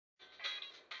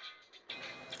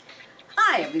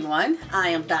Hi everyone, I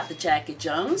am Dr. Jaky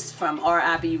Jones from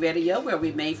RIB Radio, where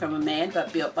we made from a man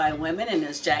but built by women, and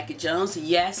it's Jaky Jones.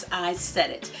 Yes, I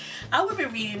said it. I will be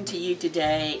reading to you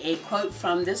today a quote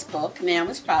from this book,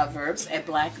 Naomi's Proverbs, A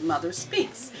Black Mother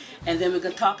Speaks. And then we're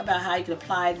going to talk about how you can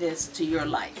apply this to your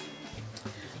life.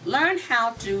 Learn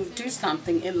how to do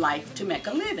something in life to make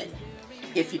a living.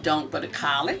 If you don't go to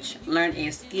college, learn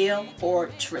a skill or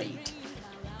trade.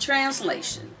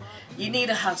 Translation. You need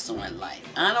a hustle in life.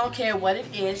 I don't care what it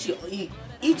is.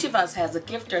 Each of us has a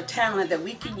gift or talent that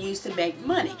we can use to make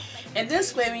money. And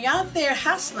this way, when you're out there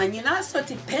hustling, you're not so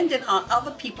dependent on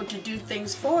other people to do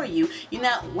things for you. You're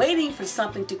not waiting for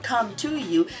something to come to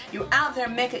you. You're out there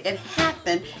making it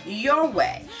happen your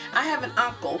way. I have an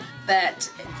uncle that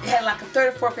had like a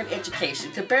third or fourth grade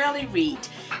education, could barely read.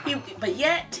 But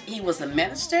yet, he was a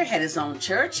minister, had his own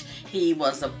church, he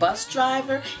was a bus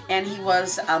driver, and he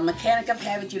was a mechanic of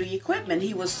heavy-duty equipment.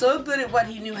 He was so good at what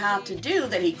he knew how to do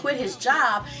that he quit his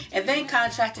job and then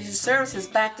contracted his services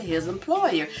back to his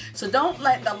employer. So don't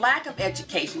let the lack of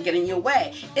education get in your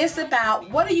way. It's about,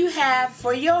 what do you have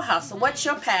for your hustle? What's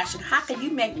your passion? How can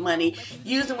you make money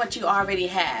using what you already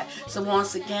have? So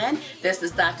once again, this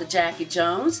is Dr. Jaky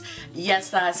Jones.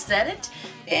 Yes, I said it.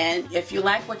 And if you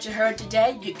like what you heard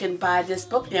today, you can buy this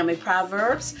book, Naomi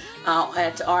Proverbs,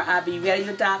 at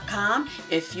ribradio.com.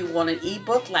 If you want an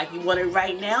ebook like you want it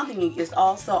right now, then it's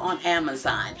also on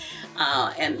Amazon.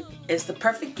 And it's the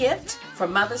perfect gift for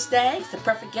Mother's Day. It's the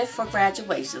perfect gift for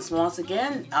graduations. Once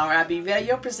again, RIB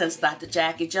Radio presents Dr.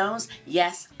 Jaky Jones.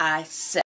 Yes, I said.